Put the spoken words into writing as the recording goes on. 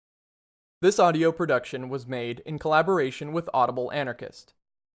This audio production was made in collaboration with Audible Anarchist.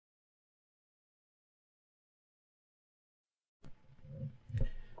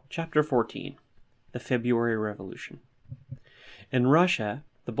 Chapter 14. The February Revolution. In Russia,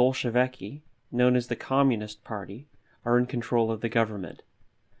 the Bolsheviki, known as the Communist Party, are in control of the government.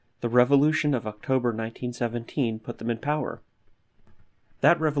 The revolution of October 1917 put them in power.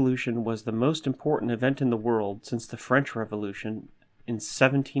 That revolution was the most important event in the world since the French Revolution in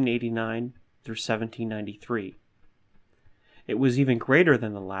 1789 through 1793. It was even greater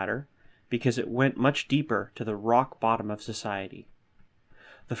than the latter because it went much deeper to the rock bottom of society.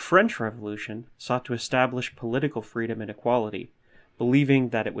 The French Revolution sought to establish political freedom and equality, believing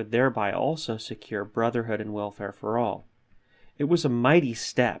that it would thereby also secure brotherhood and welfare for all. It was a mighty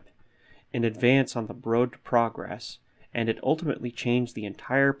step in advance on the road to progress, and it ultimately changed the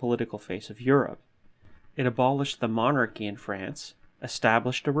entire political face of Europe. It abolished the monarchy in France,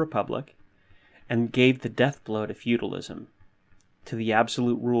 established a republic, and gave the death blow to feudalism, to the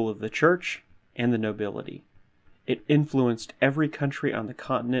absolute rule of the church and the nobility. It influenced every country on the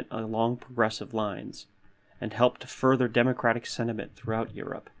continent along progressive lines, and helped to further democratic sentiment throughout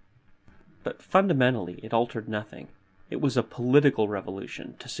Europe. But fundamentally, it altered nothing. It was a political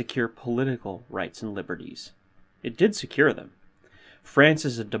revolution to secure political rights and liberties. It did secure them. France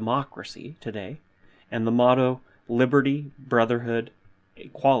is a democracy today, and the motto, liberty, brotherhood,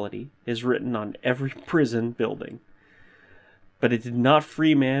 equality, is written on every prison building. But it did not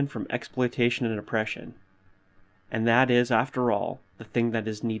free man from exploitation and oppression. And that is, after all, the thing that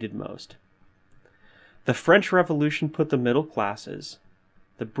is needed most. The French Revolution put the middle classes,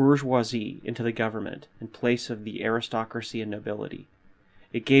 the bourgeoisie, into the government in place of the aristocracy and nobility.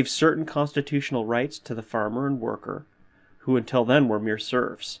 It gave certain constitutional rights to the farmer and worker, who until then were mere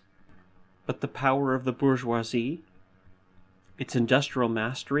serfs. But the power of the bourgeoisie, its industrial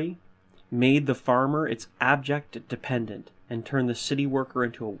mastery, made the farmer its abject dependent and turned the city worker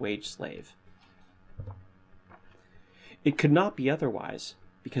into a wage slave. It could not be otherwise,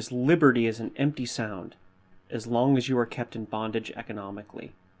 because liberty is an empty sound as long as you are kept in bondage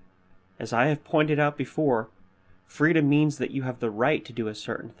economically. As I have pointed out before, freedom means that you have the right to do a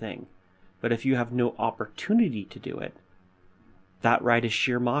certain thing, but if you have no opportunity to do it, that right is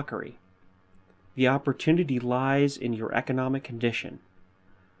sheer mockery. The opportunity lies in your economic condition,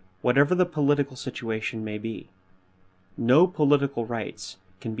 whatever the political situation may be. No political rights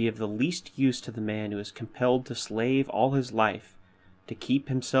can be of the least use to the man who is compelled to slave all his life to keep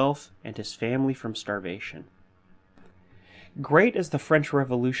himself and his family from starvation. Great as the French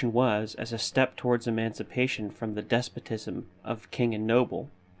Revolution was as a step towards emancipation from the despotism of king and noble,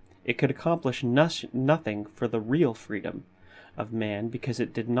 it could accomplish nothing for the real freedom of man because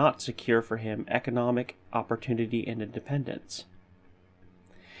it did not secure for him economic opportunity and independence.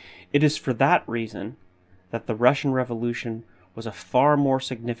 It is for that reason that the Russian Revolution was a far more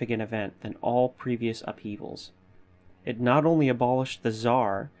significant event than all previous upheavals. It not only abolished the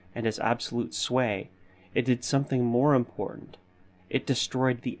Tsar and his absolute sway, it did something more important. It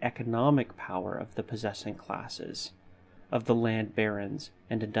destroyed the economic power of the possessing classes, of the land barons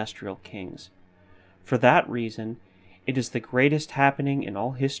and industrial kings. For that reason, it is the greatest happening in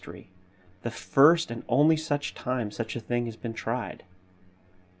all history, the first and only such time such a thing has been tried.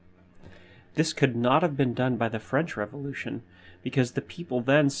 This could not have been done by the French Revolution, because the people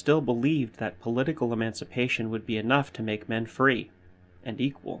then still believed that political emancipation would be enough to make men free and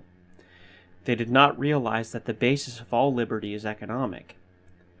equal. They did not realize that the basis of all liberty is economic.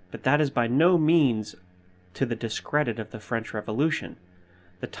 But that is by no means to the discredit of the French Revolution.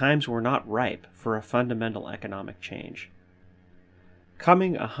 The times were not ripe for a fundamental economic change.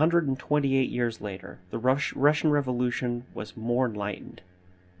 Coming 128 years later, the Russian Revolution was more enlightened.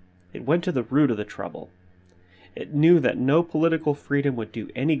 It went to the root of the trouble. It knew that no political freedom would do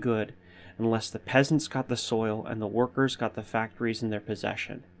any good unless the peasants got the soil and the workers got the factories in their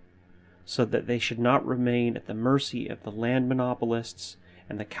possession, so that they should not remain at the mercy of the land monopolists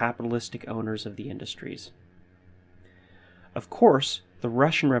and the capitalistic owners of the industries. Of course, the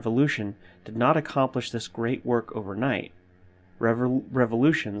Russian Revolution did not accomplish this great work overnight.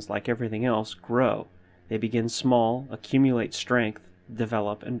 Revolutions, like everything else, grow. They begin small, accumulate strength,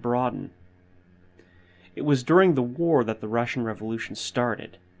 develop, and broaden. It was during the war that the Russian Revolution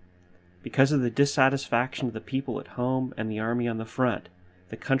started. Because of the dissatisfaction of the people at home and the army on the front,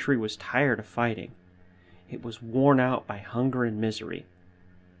 the country was tired of fighting. It was worn out by hunger and misery.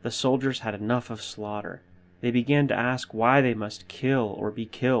 The soldiers had enough of slaughter. They began to ask why they must kill or be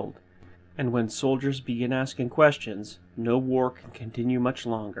killed. And when soldiers begin asking questions, no war can continue much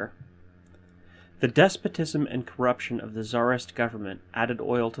longer. The despotism and corruption of the Tsarist government added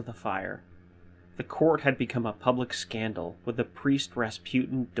oil to the fire. The court had become a public scandal, with the priest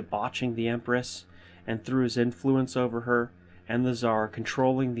Rasputin debauching the empress, and through his influence over her and the Tsar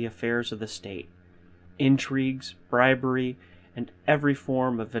controlling the affairs of the state. Intrigues, bribery, and every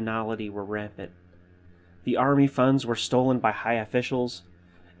form of venality were rampant. The army funds were stolen by high officials,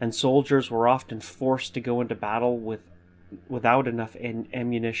 and soldiers were often forced to go into battle without enough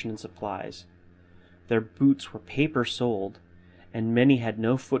ammunition and supplies. Their boots were paper-soled, and many had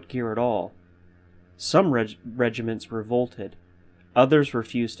no footgear at all. Some regiments revolted, others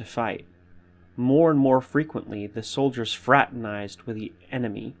refused to fight. More and more frequently, the soldiers fraternized with the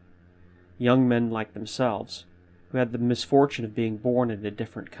enemy, young men like themselves, who had the misfortune of being born in a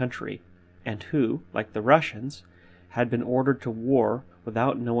different country, and who, like the Russians, had been ordered to war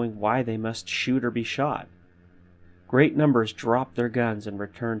without knowing why they must shoot or be shot. Great numbers dropped their guns and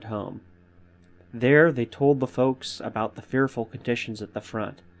returned home. There they told the folks about the fearful conditions at the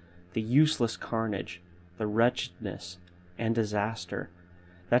front, the useless carnage, the wretchedness, and disaster.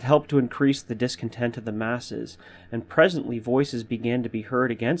 That helped to increase the discontent of the masses, and presently voices began to be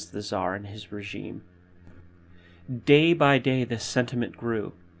heard against the Tsar and his regime. Day by day this sentiment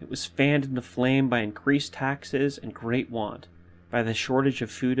grew. It was fanned into flame by increased taxes and great want, by the shortage of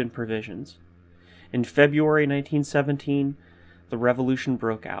food and provisions. In February 1917, the revolution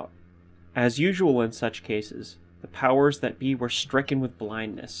broke out. As usual in such cases, the powers that be were stricken with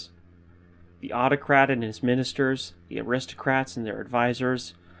blindness. The autocrat and his ministers, the aristocrats and their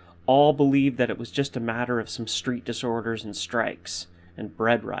advisors, all believed that it was just a matter of some street disorders and strikes and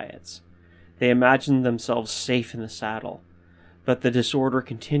bread riots. They imagined themselves safe in the saddle, but the disorder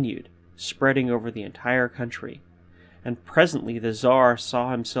continued, spreading over the entire country, and presently the Tsar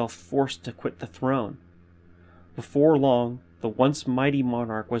saw himself forced to quit the throne. Before long, the once mighty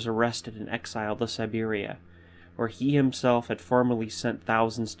monarch was arrested and exiled to Siberia, where he himself had formerly sent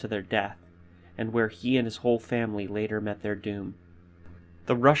thousands to their death, and where he and his whole family later met their doom.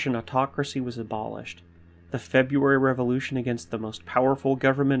 The Russian autocracy was abolished. The February Revolution against the most powerful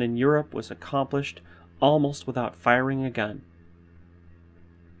government in Europe was accomplished almost without firing a gun.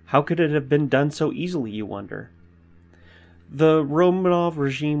 How could it have been done so easily, you wonder? The Romanov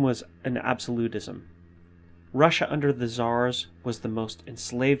regime was an absolutism. Russia under the Tsars was the most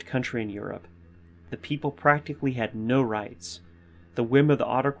enslaved country in Europe. The people practically had no rights. The whim of the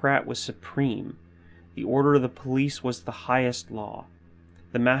autocrat was supreme. The order of the police was the highest law.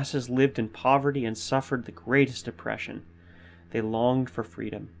 The masses lived in poverty and suffered the greatest oppression. They longed for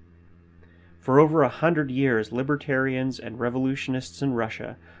freedom. For over 100 years, libertarians and revolutionists in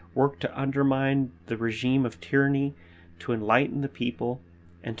Russia worked to undermine the regime of tyranny, to enlighten the people,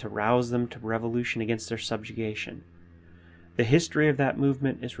 and to rouse them to revolution against their subjugation. The history of that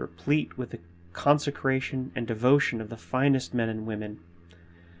movement is replete with the consecration and devotion of the finest men and women.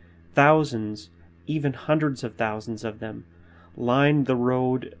 Thousands, even hundreds of thousands of them, lined the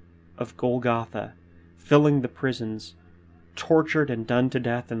road of Golgotha, filling the prisons, tortured and done to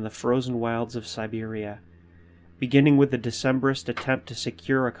death in the frozen wilds of Siberia. Beginning with the Decembrist attempt to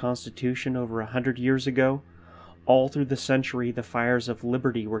secure a constitution over 100 years ago, all through the century the fires of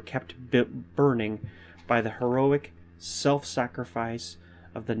liberty were kept burning by the heroic self-sacrifice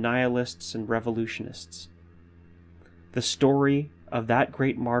of the nihilists and revolutionists. The story of that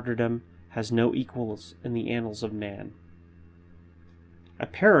great martyrdom has no equals in the annals of man.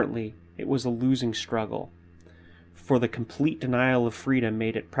 Apparently, it was a losing struggle, for the complete denial of freedom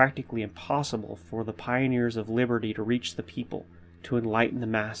made it practically impossible for the pioneers of liberty to reach the people, to enlighten the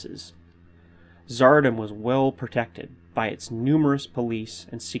masses. Tsardom was well protected by its numerous police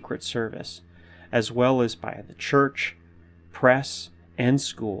and secret service, as well as by the church, press, and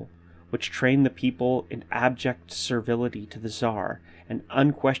school, which trained the people in abject servility to the Tsar and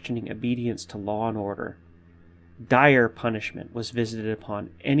unquestioning obedience to law and order. Dire punishment was visited upon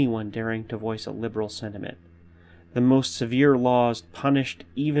anyone daring to voice a liberal sentiment. The most severe laws punished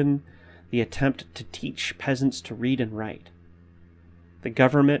even the attempt to teach peasants to read and write. The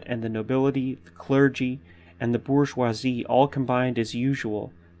government and the nobility, the clergy, and the bourgeoisie all combined as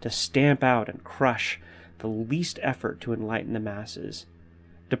usual to stamp out and crush the least effort to enlighten the masses.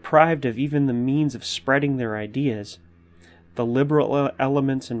 Deprived of even the means of spreading their ideas, the liberal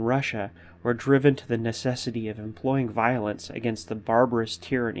elements in Russia were driven to the necessity of employing violence against the barbarous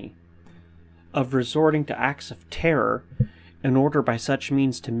tyranny, of resorting to acts of terror in order by such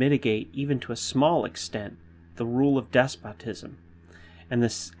means to mitigate, even to a small extent, the rule of despotism,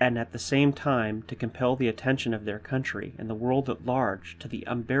 and at the same time to compel the attention of their country and the world at large to the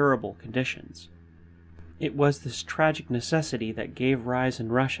unbearable conditions. It was this tragic necessity that gave rise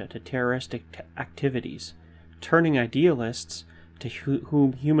in Russia to terroristic activities, turning idealists to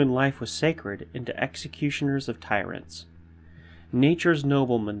whom human life was sacred into executioners of tyrants. Nature's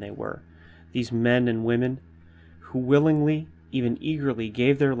noblemen they were, these men and women, who willingly, even eagerly,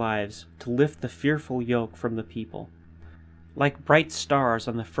 gave their lives to lift the fearful yoke from the people. Like bright stars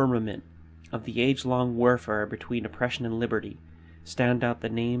on the firmament of the age-long warfare between oppression and liberty, stand out the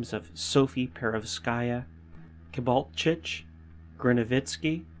names of Sophie Perovskaya, Kibalchich,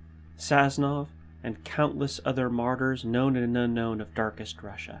 Grinovitsky, Sazonov, and countless other martyrs known and unknown of darkest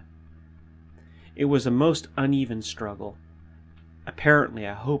Russia. It was a most uneven struggle, apparently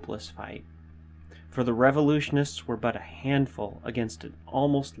a hopeless fight, for the revolutionists were but a handful against an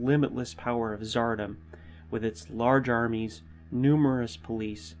almost limitless power of Tsardom, with its large armies, numerous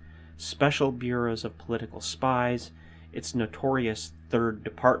police, special bureaus of political spies, its notorious Third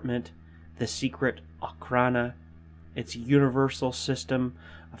Department, the secret Okhrana, its universal system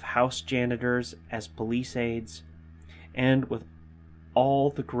of house janitors as police aides, and with all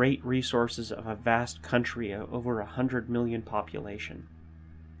the great resources of a vast country of over 100 million population.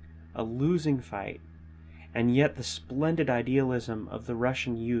 A losing fight, and yet the splendid idealism of the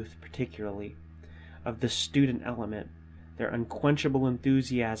Russian youth particularly, of the student element, their unquenchable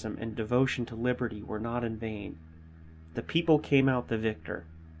enthusiasm and devotion to liberty were not in vain. The people came out the victor,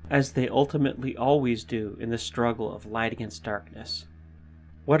 as they ultimately always do in the struggle of light against darkness.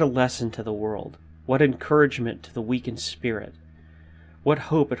 What a lesson to the world, what encouragement to the weakened spirit, what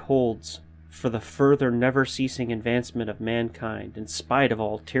hope it holds for the further never-ceasing advancement of mankind in spite of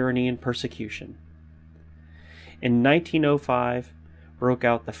all tyranny and persecution. In 1905 broke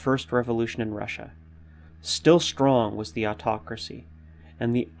out the first revolution in Russia. Still strong was the autocracy,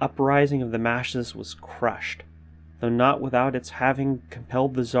 and the uprising of the masses was crushed, though not without its having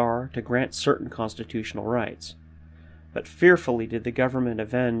compelled the Tsar to grant certain constitutional rights. But fearfully did the government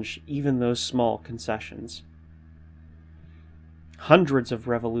avenge even those small concessions. Hundreds of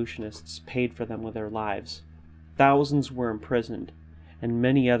revolutionists paid for them with their lives. Thousands were imprisoned, and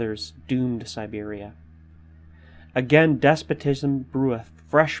many others doomed to Siberia. Again despotism drew a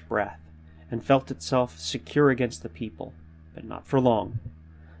fresh breath, and felt itself secure against the people, but not for long.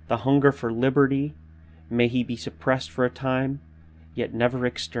 The hunger for liberty, may he be suppressed for a time, yet never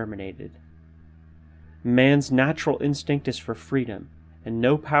exterminated. Man's natural instinct is for freedom, and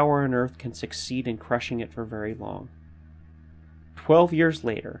no power on earth can succeed in crushing it for very long. 12 years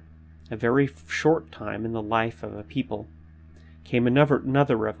later, a very short time in the life of a people, came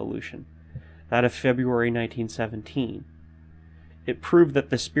another revolution, that of February 1917. It proved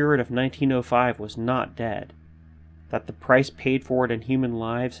that the spirit of 1905 was not dead, that the price paid for it in human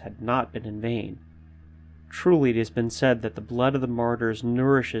lives had not been in vain. Truly it has been said that the blood of the martyrs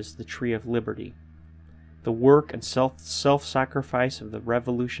nourishes the tree of liberty. The work and self-sacrifice of the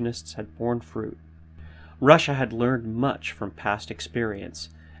revolutionists had borne fruit. Russia had learned much from past experience,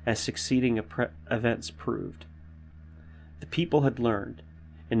 as succeeding events proved. The people had learned.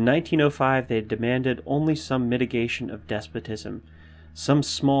 In 1905 they had demanded only some mitigation of despotism, some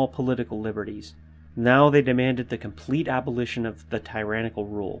small political liberties. Now they demanded the complete abolition of the tyrannical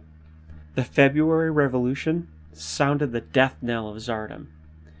rule. The February Revolution sounded the death knell of Tsardom.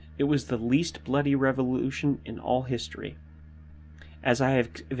 It was the least bloody revolution in all history. As I have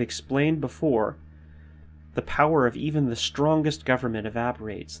explained before, the power of even the strongest government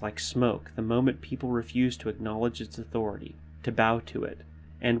evaporates like smoke the moment people refuse to acknowledge its authority, to bow to it,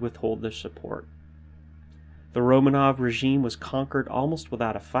 and withhold their support. The Romanov regime was conquered almost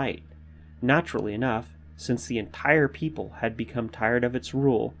without a fight, naturally enough, since the entire people had become tired of its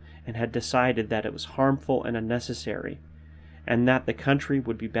rule and had decided that it was harmful and unnecessary, and that the country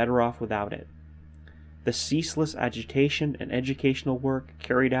would be better off without it. The ceaseless agitation and educational work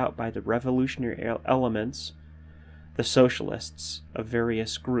carried out by the revolutionary elements, the socialists of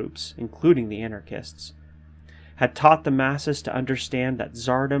various groups, including the anarchists, had taught the masses to understand that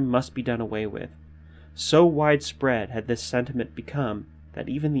Tsardom must be done away with. So widespread had this sentiment become that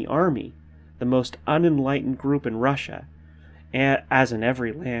even the army, the most unenlightened group in Russia, as in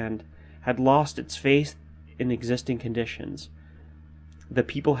every land, had lost its faith in existing conditions. The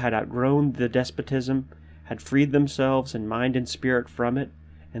people had outgrown the despotism, had freed themselves in mind and spirit from it,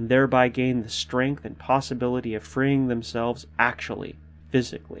 and thereby gained the strength and possibility of freeing themselves actually,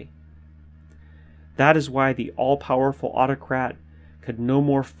 physically. That is why the all-powerful autocrat could no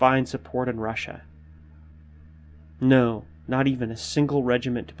more find support in Russia. No, not even a single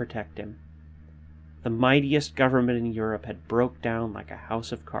regiment to protect him. The mightiest government in Europe had broke down like a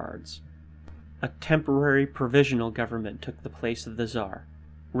house of cards. A temporary provisional government took the place of the Tsar.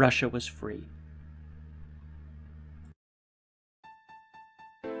 Russia was free.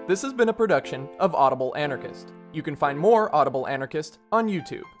 This has been a production of Audible Anarchist. You can find more Audible Anarchist on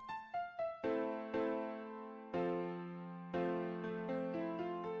YouTube.